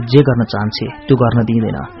छोरी मान्छेले जे गर्न चाहन्छे त्यो गर्न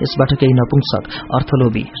दिइँदैन यसबाट केही नपुंसक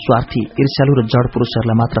अर्थलोभी स्वार्थी ईर्ष्यालु र जड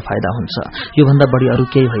पुरुषहरूलाई मात्र फाइदा हुन्छ योभन्दा बढी अरू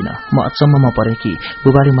केही होइन म अचम्ममा परे कि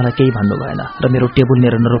बुबाले मलाई केही भन्नु भएन र मेरो टेबुल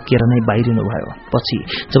लिएर नरोकिएर नै बाहिरिनु भयो पछि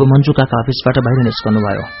जब मन्जु काका अफिसबाट बाहिर निस्कनु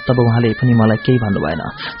भयो तब उहाँले पनि मलाई केही भन्नु भएन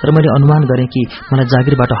तर मैले अनुमान गरेँ कि मलाई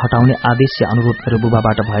जागिरबाट हटाउने आदेश या अनुरोध मेरो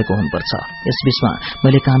बुबाबाट भएको हुनुपर्छ यसबीचमा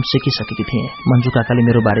मैले काम सिकिसकेकी थिएँ मन्जु काकाले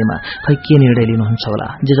मेरो बारेमा खै के निर्णय लिनुहुन्छ होला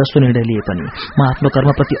जे जस्तो निर्णय लिए पनि म आफ्नो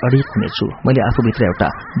कर्मप्रति अडिग हुनेछु मैले आफूभित्र एउटा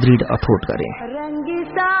दृढ अठोट गरेँ रंगी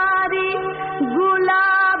सारी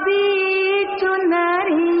गुलाबी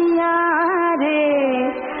चुनरिया रे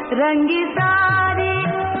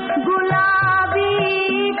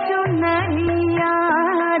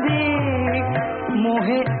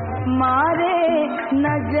मोहे मारे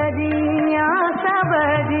नजरिया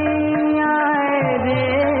सबरिया रे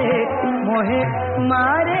मोहे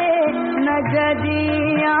मारे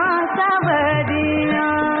नजरिया सबरिया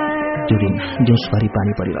त्यो दिन दिउँसभरि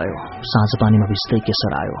पानी परिरह्यो साँझ पानीमा भिज्दै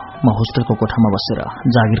केसर आयो म होस्टेलको कोठामा बसेर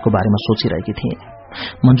जागिरको बारेमा सोचिरहेकी थिएँ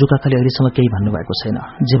मन्जु काकाले अहिलेसम्म केही भन्नुभएको छैन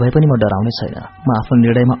जे भए पनि म डराउने छैन म आफ्नो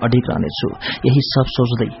निर्णयमा अडिग रहनेछु यही सब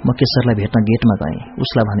सोच्दै म केसरलाई भेट्न गेटमा गएँ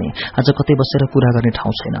उसलाई भने आज कतै बसेर कुरा गर्ने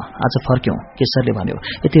ठाउँ छैन आज फर्क्यौं केसरले भन्यो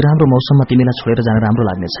यति राम्रो मौसममा तिमीलाई छोडेर जान राम्रो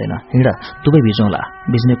लाग्ने छैन हिँड दुवै भिजौँला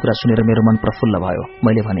भिज्ने कुरा सुनेर मेरो मन प्रफुल्ल भयो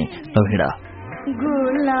मैले भने ल हिँड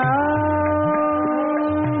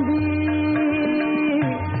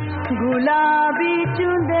गुलाबी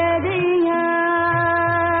चुनरिया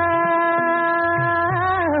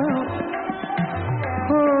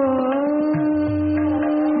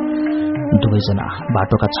दुवैजना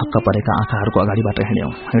बाटोका छक्क परेका आँखाहरूको अगाडिबाट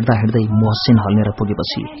हिँड्यौं हिँड्दा हिँड्दै मोहसिन हल्नेर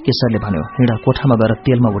पुगेपछि केसरले भन्यो हिँड कोठामा गएर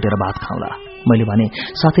तेलमा भुटेर भात खाउँला मैले भने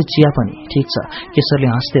साथै चिया पनि ठिक छ केसरले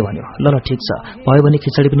हाँस्दै भन्यो ल ठिक छ भयो भने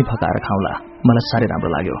खिचडी पनि पकाएर खाउँला मलाई साह्रै राम्रो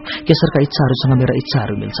लाग्यो केसरका इच्छाहरूसँग मेरा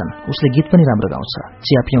इच्छाहरू मिल्छन् उसले गीत पनि राम्रो गाउँछ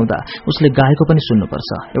चिया पिउँदा उसले गाएको पनि सुन्नुपर्छ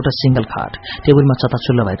एउटा सिंगल खाट टेबलमा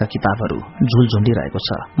चताचुल्ला भएका किताबहरू झुल झुन्डिरहेको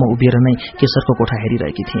छ म उभिएर नै केसरको कोठा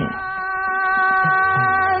हेरिरहेकी थिएँ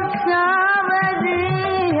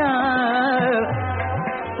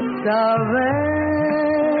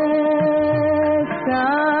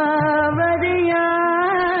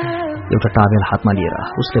एउटा टावेल हातमा लिएर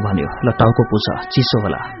उसले भन्यो ल टाउको पुछ चिसो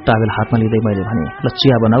होला टावेल हातमा लिँदै मैले भने ल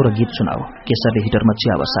चिया बनाऊ र गीत सुनाऊ केसरले हिटरमा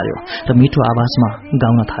चिया बसाल्यो र मिठो आवाजमा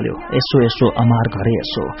गाउन थाल्यो यसो यसो अमार घरे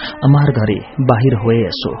यसो अमार घरे बाहिर होए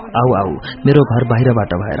यसो आऊ आऊ मेरो घर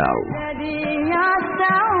बाहिरबाट भएर आऊ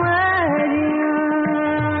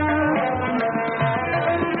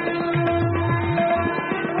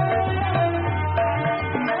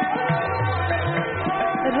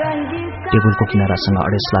टेबुलको किनारासँग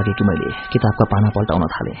अडेस लागे कि मैले किताबका पाना पल्टाउन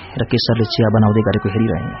थालेँ र केसरले चिया बनाउँदै गरेको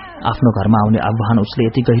हेरिरहेँ आफ्नो घरमा आउने आह्वान उसले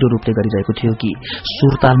यति गहिरो रूपले गरिरहेको थियो कि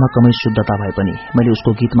सुरतालमा कमै शुद्धता भए पनि मैले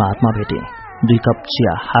उसको गीतमा हातमा भेटेँ 2 कप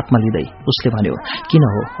चिया हातमा लिँदै उसले भन्यो किन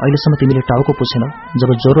हो अहिलेसम्म तिमीले टाउको पुछेनौ जब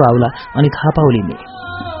ज्वरो आउला अनि थाहा पाउलिने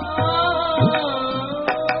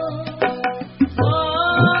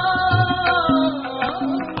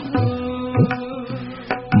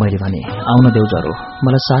मैले भने आउन देऊ ज्वरो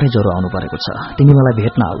मलाई साह्रै ज्वरो आउनु परेको छ तिमी मलाई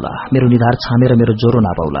भेट्न आउला मेरो निधार छामेर मेरो ज्वरो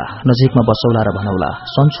नापाउला नजिकमा बसौला र भनौला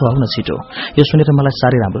सन्चो आउन छिटो यो सुनेर मलाई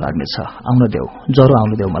साह्रै राम्रो लाग्नेछ आउन देऊ ज्वरो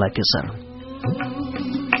आउन देऊ मलाई केसर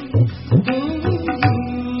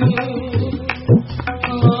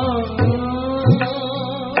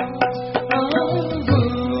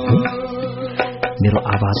मेरो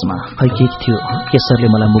आवाजमा खै के थियो केसरले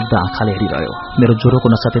मलाई मुग्ध आँखाले हेरिरह्यो मेरो ज्वरोको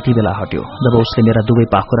नशा त्यति बेला हट्यो जब उसले मेरा दुवै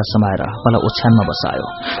पाखुरा समाएर मलाई ओछ्यानमा बसायो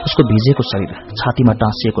उसको भिजेको शरीर छातीमा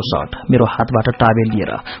टाँसिएको सर्ट मेरो हातबाट टावेल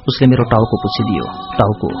लिएर उसले मेरो टाउको पुछिदियो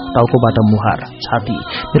टाउकोबाट मुहार छाती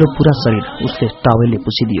मेरो पूरा शरीर उसले टावेलले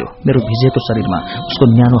पुछिदियो मेरो भिजेको शरीरमा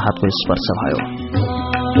उसको न्यानो हातको स्पर्श भयो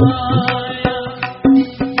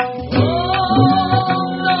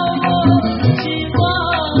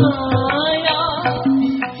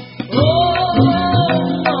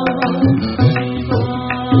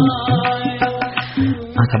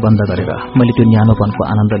बन्द गरेर मैले त्यो न्यानोपनको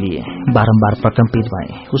आनन्द लिए। बारम्बार प्रकम्पित भएँ।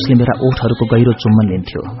 उसले मेरा ओठहरूको गहिरो चुम्बन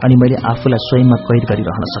लिन्थ्यो अनि मैले आफूलाई स्वयंमा कैद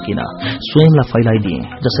गरिरहन सकिनँ। स्वयंलाई फैलाइदिएँ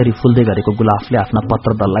जसरी फुल्दै गरेको गुलाफले आफ्ना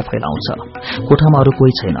पत्र दललाई फैलाउँछ। कोठामा अरू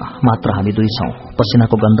कोही छैन, मात्र हामी दुई छौं।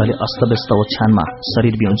 पसिनाको गन्धले अस्तव्यस्त ओछ्यानमा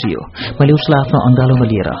शरीर बिउजियो। मैले उसलाई आफ्नो अंगालोमा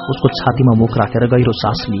लिएर उसको छातीमा मुख राखेर गहिरो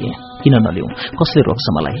सास लिए। किन नलिउँ? कसले रोक्छ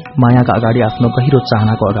मलाई? मायाका अगाडि, आफ्नो गहिरो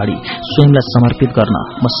चाहनाको अगाडि स्वयंलाई समर्पित गर्न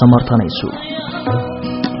म समर्थ नै छु।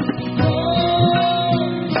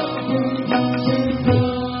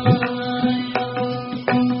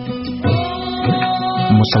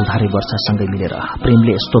 मुसलधारे वर्षासँगै मिलेर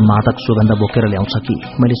प्रेमले यस्तो मादक सुगन्ध बोकेर ल्याउँछ कि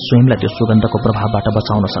मैले स्वयंलाई त्यो सुगन्धको प्रभावबाट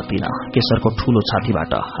बचाउन सक्दिनँ। केशरको ठूलो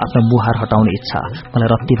छातीबाट आफ्नो बुहार हटाउने इच्छा मलाई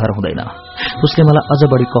रत्तीभर हुँदैन। उसले मलाई अझ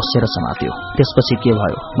बढी कस्सेर समात्यो। त्यसपछि के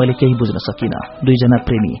भयो मैले केही बुझ्न सकिनँ। दुईजना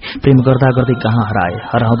प्रेमी प्रेम गर्दा गर्दै कहाँ हराए।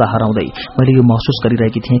 हराउँदा हराउँदै मैले यो महसुस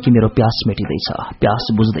गरिरहेकी थिएँ कि मेरो प्यास मेटिँदैछ, प्यास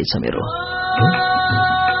बुझ्दैछ मेरो।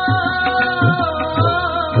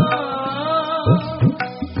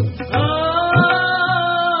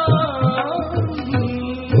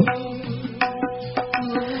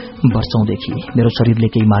 वर्षौंदेखि मेरो शरीरले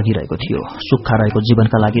केही मागिरहेको थियो। सुक्खा रहेको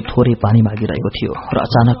जीवनका लागि थोरै पानी मागिरहेको थियो र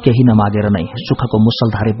अचानक केही नमागेर नै सुखको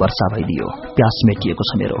मुसलधारे वर्षा भइदियो। प्यास मेटिएको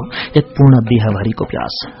छ मेरो, एक पूर्ण देहभरिको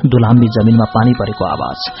प्यास। दुलाम्बी जमिनमा पानी परेको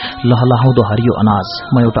आवाज, लहलहाउँदो हरियो अनाज।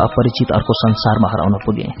 म एउटा अपरिचित अर्को संसारमा हराउन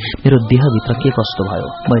पुगेँ। मेरो देहभित्र के कस्तो भयो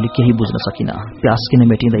मैले केही बुझ्न सकिनँ। प्यास किन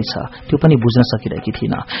मेटिँदैछ त्यो पनि बुझ्न सकिरहेकी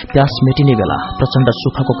थिइनँ। प्यास मेटिने बेला प्रचण्ड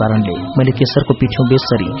सुखको कारणले मैले केशरको पिठ्यौं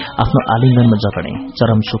बेसरी आफ्नो आलिङ्गनमा जकडेँ।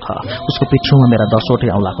 चरम सुख। उसको पिठ्यौमा मेरा 10वटै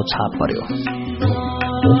औंलाको छाप पर्यो।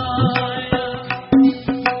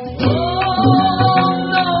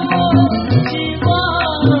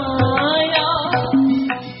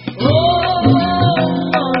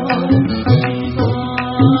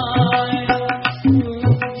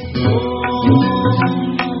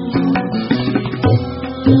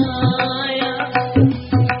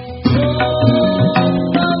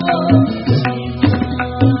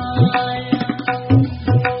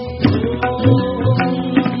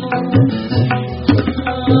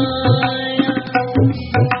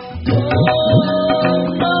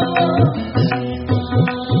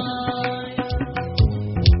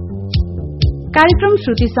 कार्यक्रम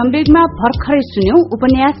श्रुति सम्वेगमा भर्खरै सुन्यौं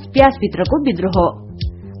उपन्यास प्यास भित्रको विद्रोह।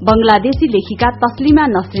 बंगलादेशी लेखिका तस्लिमा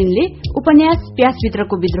नसरिनले उपन्यास प्यास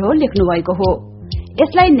भित्रको विद्रोह लेख्नु भएको हो।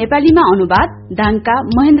 यसलाई नेपालीमा अनुवाद दाङका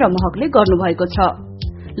महेन्द्र महकले गर्नुभएको छ।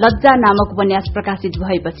 लज्जा नामक उपन्यास प्रकाशित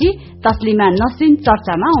भएपछि तस्लिमा नसरिन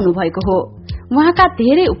चर्चामा आउनुभएको हो। उहाँका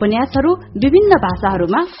धेरै उपन्यासहरू विभिन्न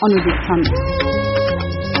भाषाहरूमा अनुदित छन्।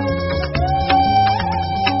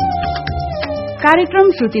 कार्यक्रम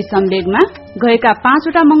श्रुति सम्वेगमा गएका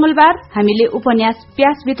 5वटा मंगलबार हामीले उपन्यास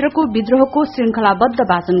प्यास भित्रको विद्रोहको श्रृंखलाबद्ध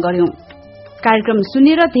वाचन गर्यौं। कार्यक्रम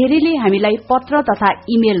सुनेर धेरैले हामीलाई पत्र तथा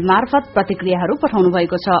इमेल मार्फत प्रतिक्रियाहरू पठाउनु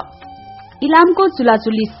भएको छ। इलामको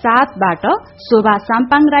चुलाचुली 7बाट शोभा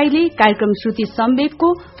साम्पाङ राईले कार्यक्रम श्रुति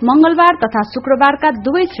सम्वेगको मंगलबार तथा शुक्रबारका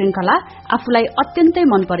दुवै श्रृंखला आफूलाई अत्यन्तै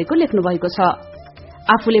मन परेको लेख्नु भएको छ।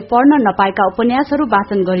 आफूले पढ्न नपाएका उपन्यासहरू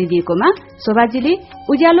वाचन गरिदिएकोमा शोभाजीले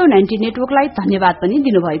उज्यालो 90 नेटवर्कलाई धन्यवाद पनि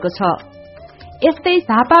दिनुभएको छ। यस्तै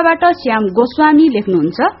झापाबाट श्याम गोस्वामी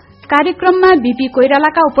लेख्नुहुन्छ, कार्यक्रममा बीपी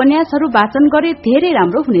कोइरालाका उपन्यासहरू वाचन गरे धेरै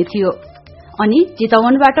राम्रो हुने थियो। अनि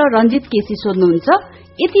चितवनबाट रञ्जित केसी सोध्नुहुन्छ,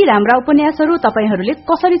 यति राम्रा उपन्यासहरू तपाईहरूले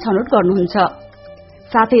कसरी छनौट गर्नुहुन्छ?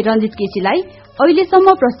 साथै रञ्जित केसीलाई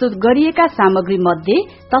अहिलेसम्म प्रस्तुत गरिएका सामग्री मध्ये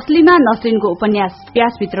तस्लिमा नसरिनको उपन्यास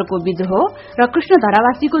प्यास भित्रको विद्रोह र कृष्ण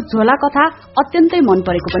धरावासीको झोला कथा अत्यन्तै मन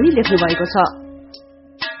परेको पनि लेख्नु भएको छ।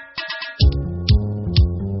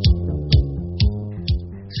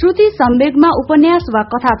 श्रुति सम्वेगमा उपन्यास वा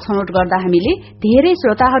कथा छनौट गर्दा हामीले धेरै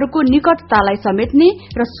श्रोताहरूको निकटतालाई समेट्ने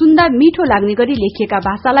र सुन्दा मिठो लाग्ने गरी लेखिएका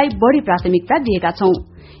भाषालाई बढ़ी प्राथमिकता दिएका छौं।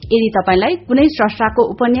 यदि तपाईलाई कुनै स्रष्टाको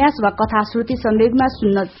उपन्यास वा कथा श्रुति सम्वेगमा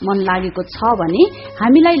सुन्न मन लागेको छ भने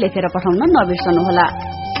हामीलाई लेखेर पठाउन नबिर्सनुहोला।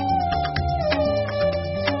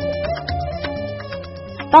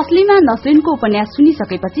 तस्लिमा नसरिनको उपन्यास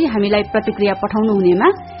सुनिसकेपछि हामीलाई प्रतिक्रिया पठाउनु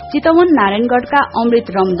हुनेमा चितवन नारायणगढ़का अमृत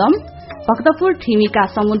रमदम, भक्तपुर ठिमीका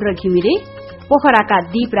समुद्र घिमिरे, पोखराका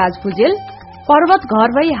दीपराज भुजेल, पर्वत घर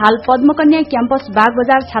भई हाल पद्मकन्या क्याम्पस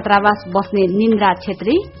बागबजार छात्रावास बस्ने निन्द्रा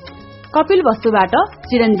छेत्री, कपिल वस्तुबाट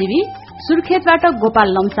चिरञ्जीवी, सुर्खेतबाट गोपाल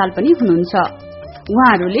लम्साल पनि हुनुहुन्छ।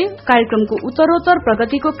 उहाँहरूले कार्यक्रमको उत्तरोत्तर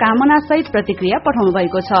प्रगतिको कामना सहित प्रतिक्रिया पठाउनु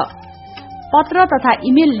भएको छ। पत्र तथा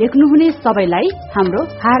इमेल लेख्नुहुने सबैलाई हाम्रो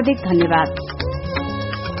हार्दिक धन्यवाद।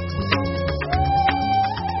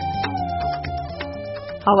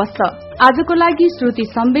 अवश्य आजको लागि श्रुति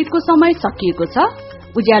सम्वेगको समय सकिएको छ।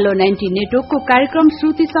 उज्यालो 90 नेटवर्कको कार्यक्रम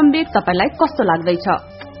श्रुति सम्वेक तपाईलाई कस्तो लाग्दैछ?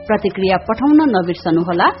 प्रतिक्रिया पठाउन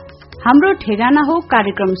नबिर्सनुहोला। हाम्रो ठेगाना हो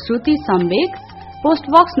कार्यक्रम Shruti Samvek, post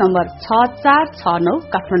box number 6469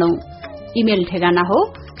 Kathmandu. Email ठेगाना हो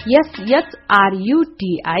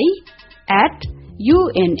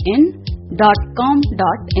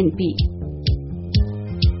shruti@unn.com.np।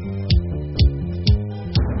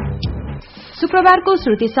 शुक्रबारको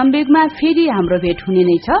श्रुति सम्वेकमा फेरि हाम्रो भेट हुने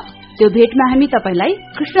नै छ। त्यो भेटमा हामी तपाईलाई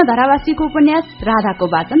कृष्ण धारावासीको उपन्यास राधाको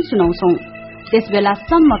वाचन सुनाउँछौं। त्यसबेला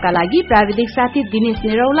सम्मका लागि प्राविधिक साथी दिनेश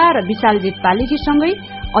निरौला र विशालजीत पालिकीसँगै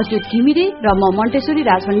अच्युत घिमिरे र म मन्टेश्वरी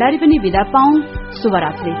राजभण्डारी पनि बिदा पाउँ।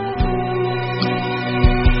 शुभरात्रि।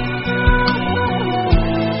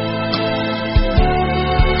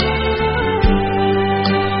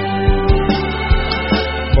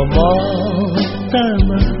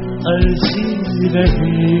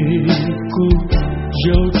 अल्झिरहेको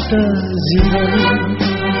एउटा जीवन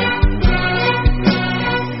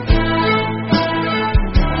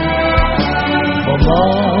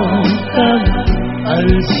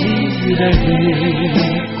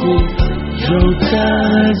अल्झिरहेको एउटा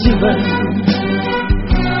जीवन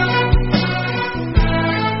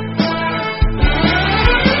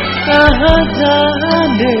कहाँ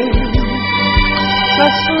जाने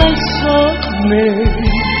कसलाई सोध्ने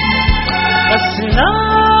कसलाई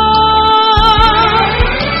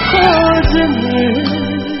खोज्ने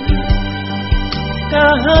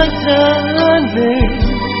कहाँ जाने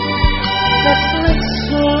कसलाई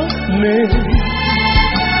सोध्ने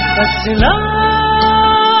कसलाई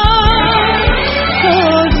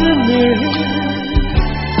खोज्ने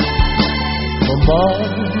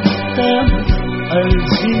ममता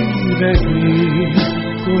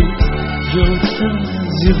अल्झिरहेको एउटा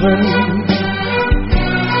जीवन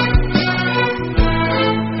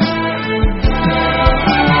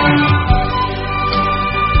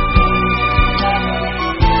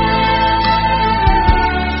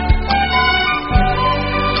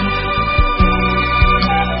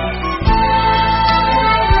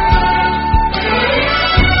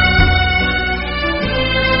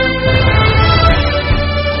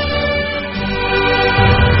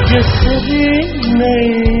यसरी नै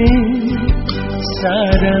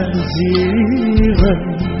सारा जीवन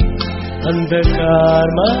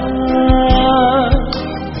अंधकारमा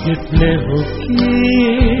बित्ने हो कि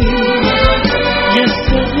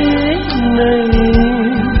यसरी नै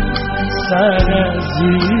सारा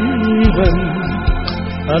जीवन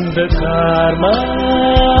अंधकारमा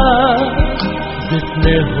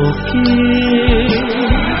बित्ने हो कि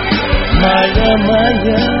माया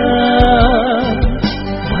माया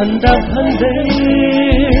भन्दा भन्दै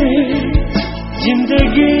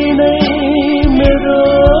जिन्दगी नै मेरो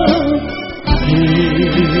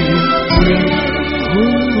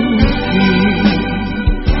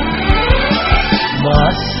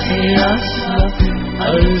मासे आशा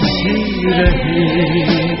अल्झिरहेको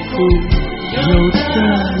एउटा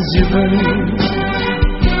जीवन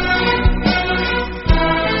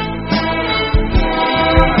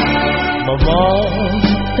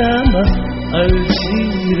ममतामा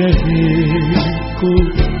अल्झिरहेको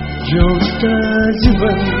एउटा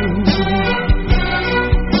जीवन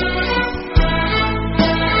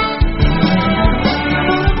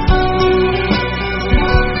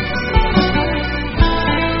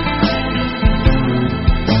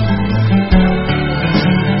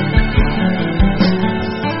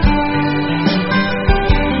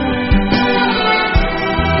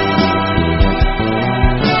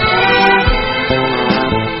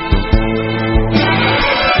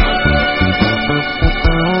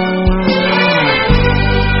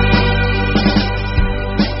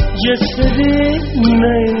यसरी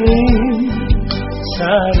नै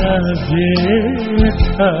सारा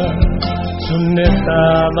व्यथा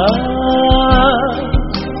शून्यतामा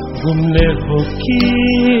घुम्ने हो कि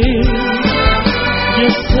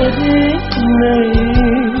यसरी नै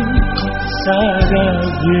सारा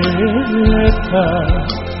व्यथा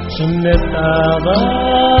शून्यतामा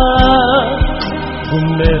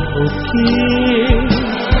घुम्ने हो कि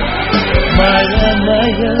माया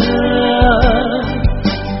माया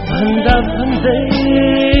भन्दा भन्दै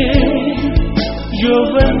यो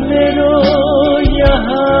मेरो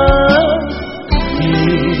यहाँ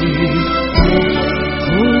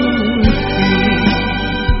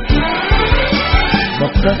म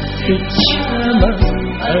प्रतीक्षामा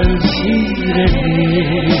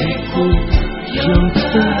अल्झिरहेको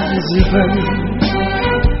एउटा जीवन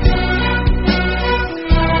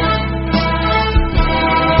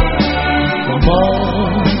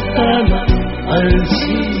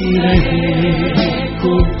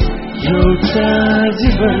अल्झिरहेको एउटा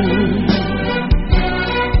जीवन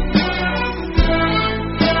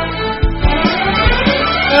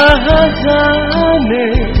जाने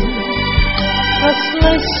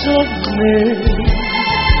कसलाई सोध्ने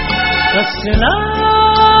कसलाई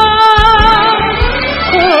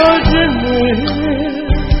खोज्ने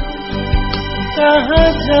कहाँ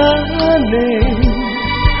जाने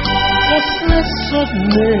कसलाई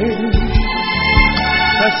सोध्ने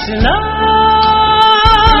कसलाई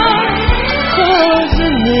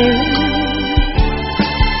खोज्ने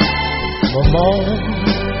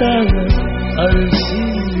ममतामा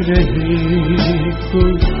अल्झिरहेको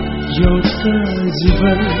एउटा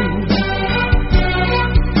जीवन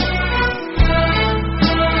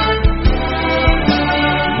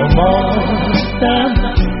ममतामा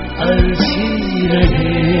अल्झिरहेको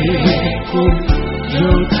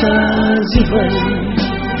एउटा जीवन